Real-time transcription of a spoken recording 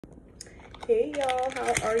Hey y'all,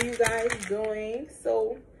 how are you guys doing?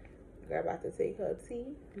 So we're about to take her tea,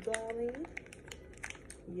 darling.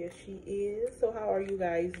 Yes, she is. So how are you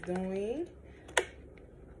guys doing?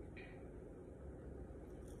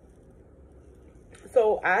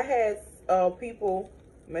 So I had people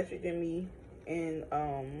messaging me and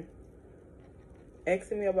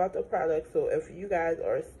asking me about the product. So if you guys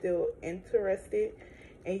are still interested,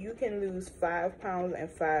 and you can lose 5 pounds in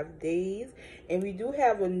 5 days, and we do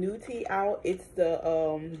have a new tea out. It's the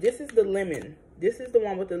this is the lemon. This is the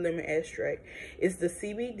one with the lemon extract. It's the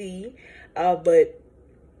CBD, but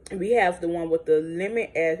we have the one with the lemon,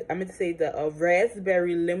 I meant to say the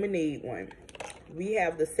raspberry lemonade one. We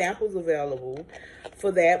have the samples available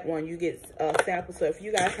for that one. You get samples. So if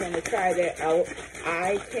you guys want to try that out,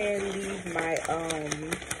 I can leave my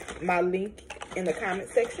my link in the comment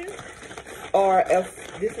section, or if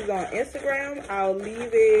this is on Instagram, I'll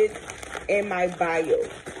leave it in my bio.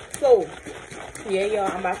 So yeah,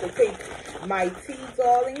 y'all, I'm about to take my tea,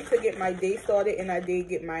 darling, to get my day started. And I did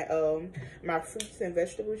get my my fruits and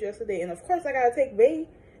vegetables yesterday, and of course I gotta take bae.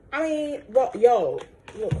 I mean, well, yo,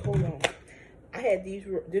 look, hold on. I had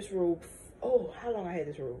this robe. Oh, how long I had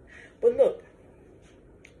this robe? But look,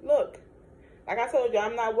 like I told you,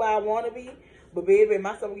 I'm not where I want to be, but baby,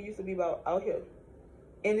 my stomach used to be about out here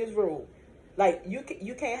in this robe. Like you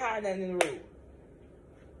can't hide nothing in the robe.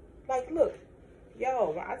 Like, look,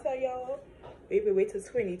 y'all, when I tell y'all, baby, wait till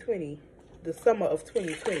 2020, the summer of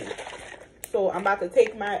 2020. So I'm about to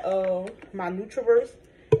take my my Nutraverse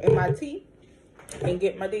and my tea and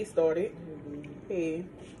get my day started. Hey.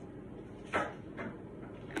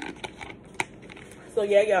 So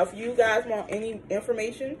yeah, y'all, if you guys want any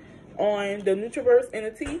information on the Nutraverse and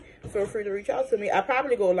the tea, feel free to reach out to me. I'll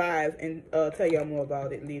probably go live and tell y'all more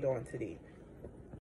about it later on today.